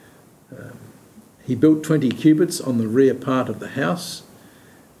 He built 20 cubits on the rear part of the house,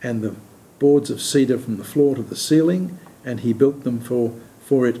 and the boards of cedar from the floor to the ceiling, and he built them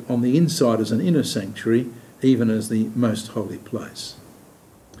for it on the inside as an inner sanctuary, even as the most holy place.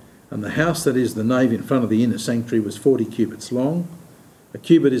 And the house that is the nave in front of the inner sanctuary was 40 cubits long. A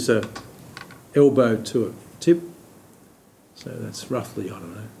cubit is a elbow to a tip, so that's roughly,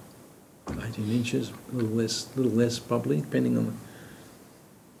 18 inches, a little less probably, depending on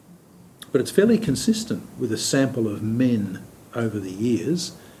but it's fairly consistent with a sample of men over the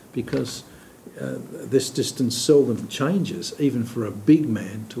years, because this distance seldom changes, even for a big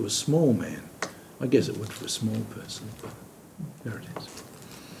man to a small man. I guess it would for a small person, but there it is.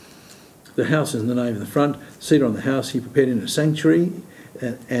 The house is in the nave in the front. Cedar on the house he prepared in a sanctuary,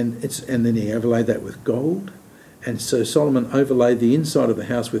 and then he overlaid that with gold. And so Solomon overlaid the inside of the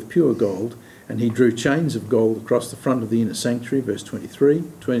house with pure gold, and he drew chains of gold across the front of the inner sanctuary, verse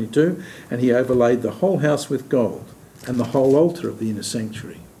 22, and he overlaid the whole house with gold, and the whole altar of the inner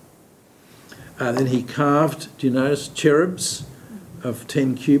sanctuary. Then he carved, do you notice, cherubs of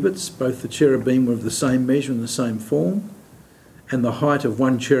 10 cubits. Both the cherubim were of the same measure and the same form, and the height of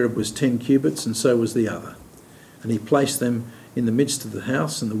one cherub was 10 cubits, and so was the other. And he placed them in the midst of the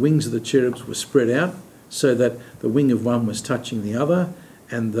house, and the wings of the cherubs were spread out, so that the wing of one was touching the other,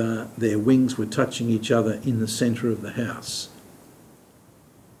 and their wings were touching each other in the centre of the house.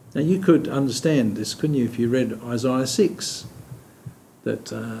 Now you could understand this, couldn't you, if you read Isaiah 6,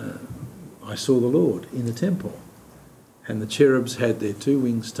 that I saw the Lord in the temple, and the cherubs had their 2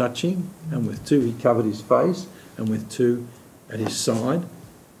 wings touching, and with 2 he covered his face, and with 2 at his side,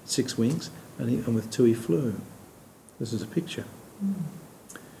 6 wings, and with 2 he flew. This is a picture.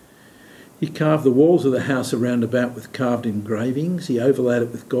 He carved the walls of the house around about with carved engravings. He overlaid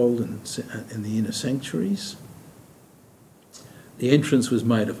it with gold in the inner sanctuaries. The entrance was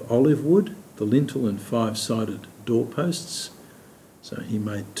made of olive wood, the lintel and 5-sided doorposts. So he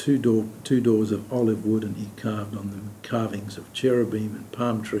made 2 doors of olive wood, and he carved on them carvings of cherubim and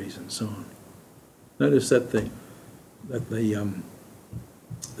palm trees and so on. Notice that the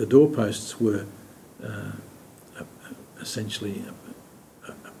doorposts were essentially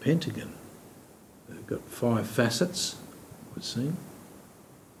a pentagon. They've got 5 facets, it would seem.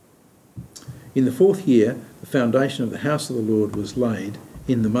 In the 4th year, the foundation of the house of the Lord was laid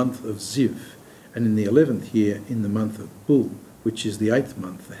in the month of Ziv, and in the 11th year, in the month of Bul, which is the 8th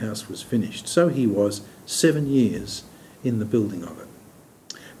month, the house was finished. So he was 7 years in the building of it.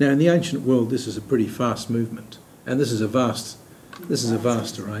 Now, in the ancient world, this is a pretty fast movement, and this is a vast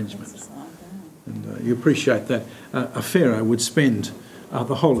arrangement. And you appreciate that. A pharaoh would spend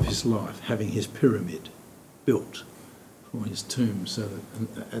the whole of his life, having his pyramid built for his tomb, so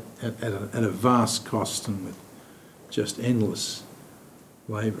that at a vast cost and with just endless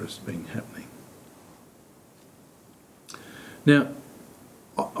labour has been happening. Now,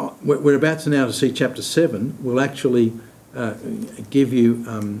 we're about to now to see chapter 7. We'll actually give you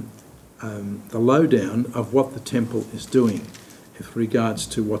the lowdown of what the temple is doing with regards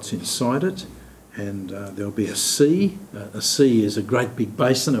to what's inside it. And there'll be a sea. A sea is a great big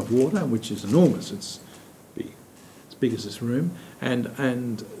basin of water, which is enormous. It's big as this room.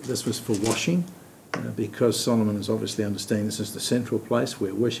 And this was for washing, because Solomon is obviously understanding this is the central place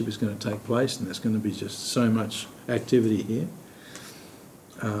where worship is going to take place, and there's going to be just so much activity here.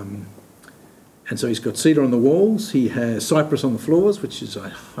 And so he's got cedar on the walls. He has cypress on the floors, which is a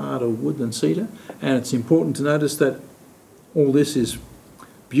harder wood than cedar. And it's important to notice that all this is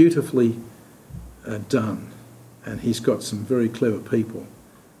beautifully done, and he's got some very clever people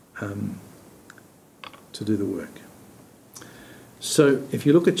to do the work. So if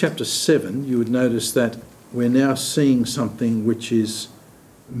you look at chapter 7, you would notice that we're now seeing something which is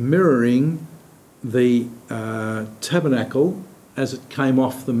mirroring the tabernacle as it came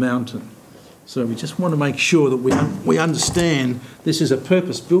off the mountain. So we just want to make sure that we understand this is a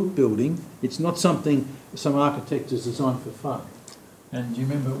purpose-built building. It's not something some architect has designed for fun. And do you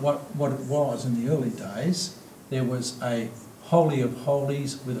remember what it was in the early days? There was a Holy of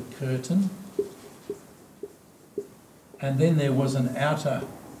Holies with a curtain. And then there was an outer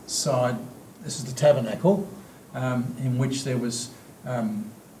side, this is the tabernacle, in which there was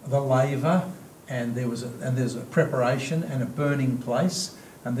the laver, and there's a preparation and a burning place.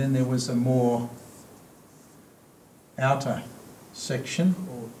 And then there was a more outer section,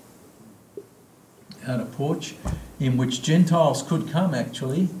 or outer porch, in which Gentiles could come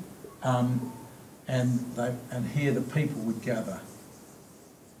actually, and here the people would gather.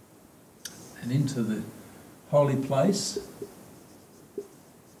 And into the holy place,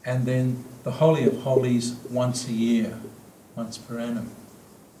 and then the Holy of Holies once a year, once per annum.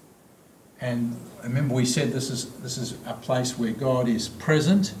 And remember we said this is a place where God is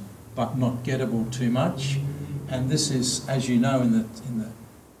present but not gettable too much. And this is, as you know, in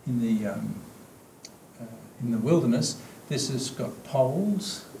the wilderness, this has got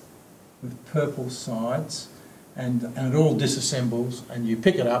poles with purple sides, and it all disassembles, and you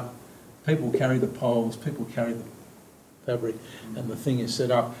pick it up. People carry the poles, people carry the fabric, and the thing is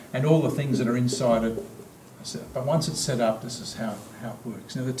set up, and all the things that are inside it. But once it's set up, this is how it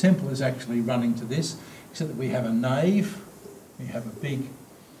works. Now the temple is actually running to this, except that we have a nave, we have a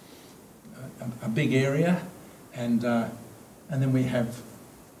big area, and then we have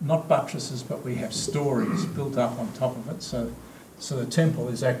not buttresses, but we have stories built up on top of it. So the temple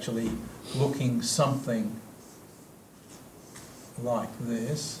is actually looking something like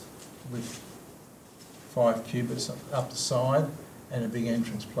this, with 5 cubits up the side and a big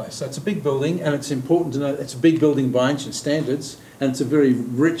entrance place. So it's a big building, and it's important to know it's a big building by ancient standards, and it's a very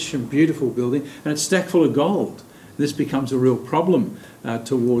rich and beautiful building, and it's stacked full of gold. This becomes a real problem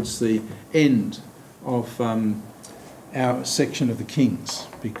towards the end of our section of the Kings,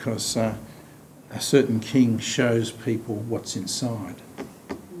 because a certain king shows people what's inside.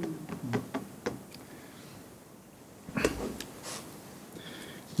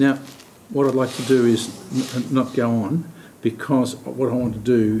 Now, what I'd like to do is not go on, because what I want to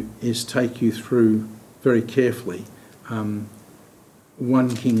do is take you through very carefully 1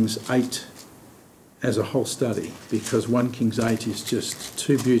 Kings 8 as a whole study, because 1 Kings 8 is just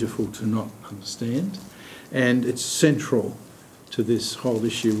too beautiful to not understand, and it's central to this whole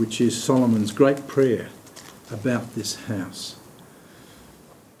issue, which is Solomon's great prayer about this house.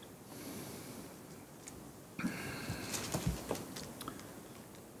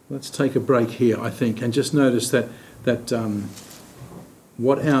 Let's take a break here, I think, and just notice that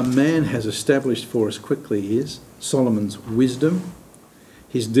what our man has established for us quickly is Solomon's wisdom.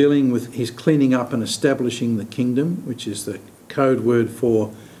 He's cleaning up and establishing the kingdom, which is the code word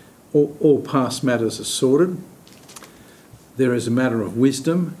for all past matters are sorted. There is a matter of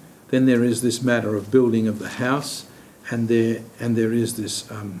wisdom, then there is this matter of building of the house, and there is this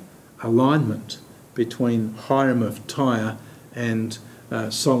alignment between Hiram of Tyre and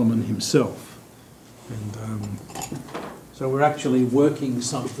Solomon himself. And so we're actually working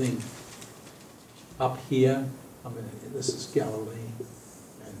something up here. I mean, this is Galilee,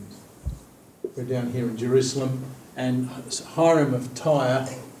 and we're down here in Jerusalem, and Hiram of Tyre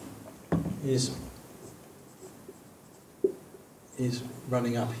is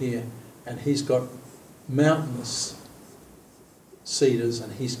running up here, and he's got mountainous cedars,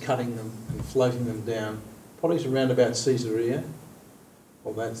 and he's cutting them and floating them down, probably around about Caesarea,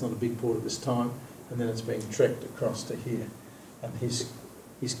 although it's not a big port at this time, and then it's being trekked across to here. And he's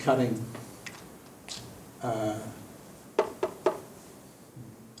cutting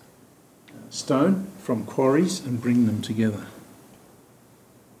stone from quarries and bringing them together.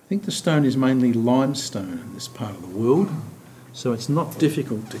 I think the stone is mainly limestone in this part of the world, so it's not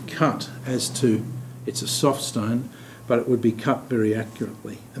difficult to cut as to, it's a soft stone, but it would be cut very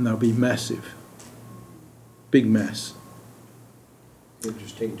accurately, and they'll be massive, big mass.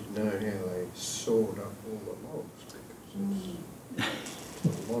 Interesting to know how they sawed up all the logs, because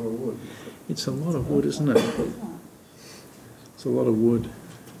it's a lot of wood. It's a lot of wood, isn't it? It's a lot of wood.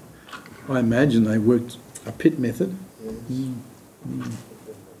 I imagine they worked a pit method. Yes.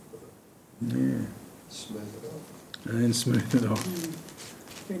 Yeah. Smooth it off. And then smooth it off.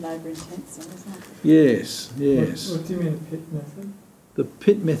 Very labour intensive, isn't it? Yes, yes. What do you mean pit method? The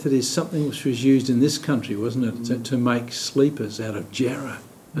pit method is something which was used in this country, wasn't it, to make sleepers out of jarrah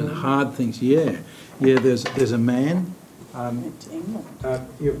and hard things. Yeah, yeah. There's a man. Went to England.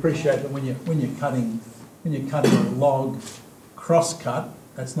 You appreciate that when you're cutting a log cross cut,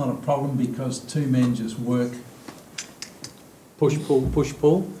 that's not a problem because two men just work push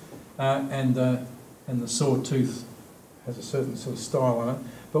pull, and the sawtooth has a certain sort of style on it.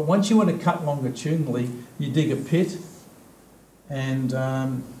 But once you want to cut longitudinally, you dig a pit, and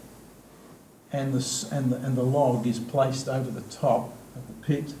the log is placed over the top of the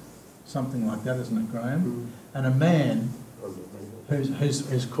pit, something like that, isn't it, Graham? And a man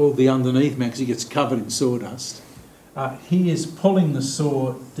who's called the underneath man because he gets covered in sawdust. He is pulling the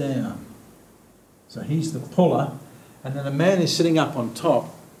saw down. So he's the puller, and then a man is sitting up on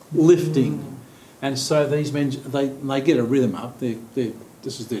top, lifting. And so these men, they get a rhythm up.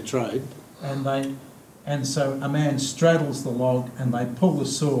 This is their trade, and so a man straddles the log, and they pull the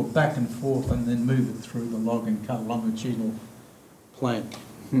saw back and forth, and then move it through the log and cut a longitudinal plank.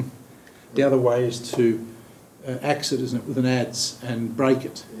 The other way is to axe it, isn't it, with an adze and break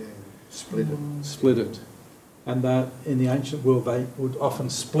it. Yeah, split it. Split it. And in the ancient world, they would often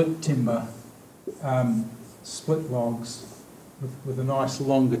split timber, split logs with a nice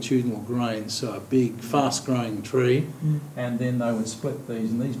longitudinal grain, so a big, fast-growing tree, and then they would split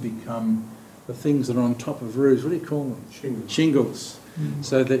these, and these become the things that are on top of roofs. What do you call them? Shingles. Shingles.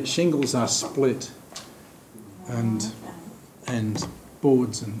 So the shingles are split, and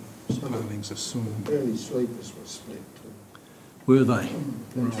boards and other things are sawn. Early sleepers were split too. Were they?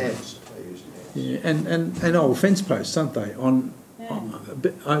 And tabs, they used tabs. Yeah, and old fence posts, aren't they?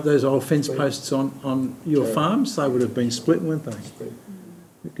 Those old fence posts on your farms, they would have been split, weren't they? Split.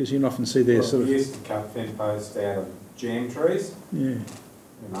 Because you can often see there sort We of... used to cut fence posts out of jam trees, Yeah. you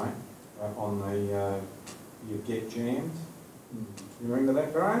know, on the, you get jams. You remember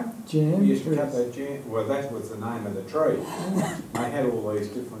that, Graham? Jam We used to cut trees. that jam, well, that was the name of the tree. They had all these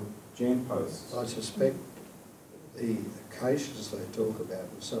different jam posts. I suspect the acacias they talk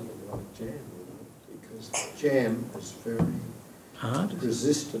about was something like jam, you know, because jam is very Hard?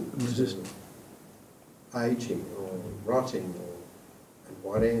 resistant to aging or rotting and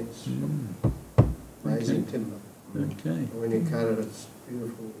white ants. Amazing timber. Okay. And when you cut it, it's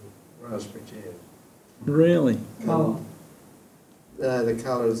beautiful raspberry jam. Really? Colour. No, the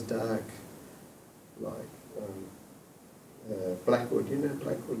colour is dark, like blackwood, you know,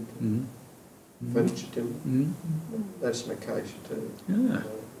 blackwood furniture timber. That's an acacia too. Yeah.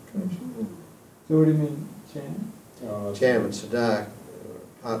 Acacia. So what do you mean, jam? Jam, it's a dark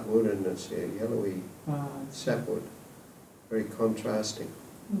part wood and it's a yellowy sapwood, very contrasting.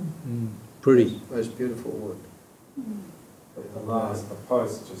 Pretty. Most beautiful wood. But the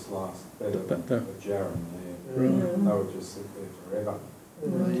posts just last better than the jarrah in there. Right. They would just sit there forever.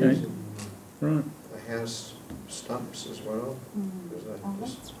 Okay. Right. The house stumps as well, because they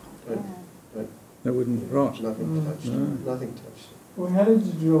just don't, That wouldn't rot. nothing touched No. them, nothing touched them. Well, how did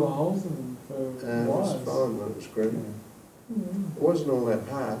you drill the holes in them for It was wires? fine when it was green. It wasn't all that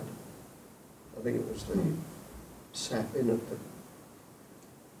hard. I think it was the sap in it that,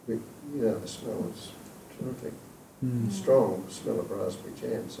 you know, the smell was terrific. Strong smell of raspberry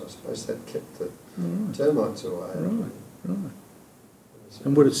jam, so I suppose that kept the termites away. Right.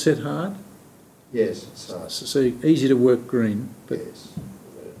 And would it set hard? Yes, it's hard. So easy to work green, but... Yes,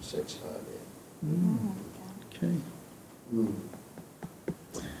 but it sets hard, yeah. Okay. Mm.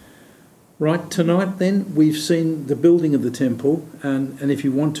 Right, tonight then, we've seen the building of the temple, and if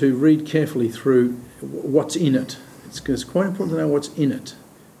you want to read carefully through what's in it, it's quite important to know what's in it.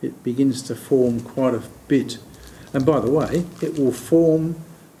 It begins to form quite a bit. And by the way, it will form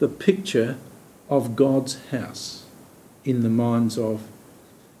the picture of God's house in the minds of,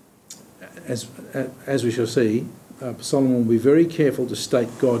 as we shall see, Solomon will be very careful to state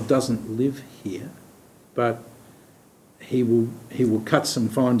God doesn't live here, but he will cut some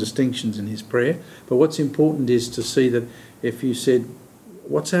fine distinctions in his prayer. But what's important is to see that if you said,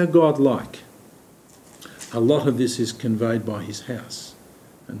 what's our God like? A lot of this is conveyed by his house,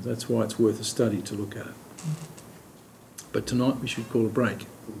 and that's why it's worth a study to look at it. But tonight we should call a break.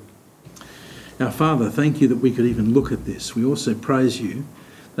 Now, Father, thank you that we could even look at this. We also praise you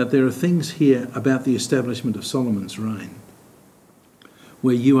that there are things here about the establishment of Solomon's reign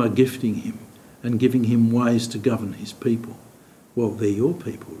where you are gifting him and giving him ways to govern his people. Well, they're your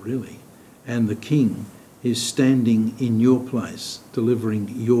people, really. And the king is standing in your place, delivering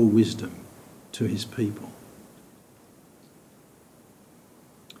your wisdom to his people.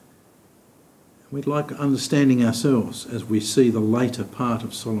 We'd like understanding ourselves as we see the later part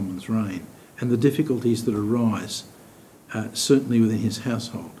of Solomon's reign and the difficulties that arise, certainly within his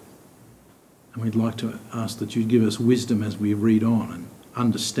household. And we'd like to ask that you give us wisdom as we read on and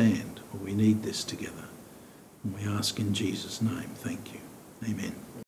understand, for we need this together. And we ask in Jesus' name. Thank you. Amen.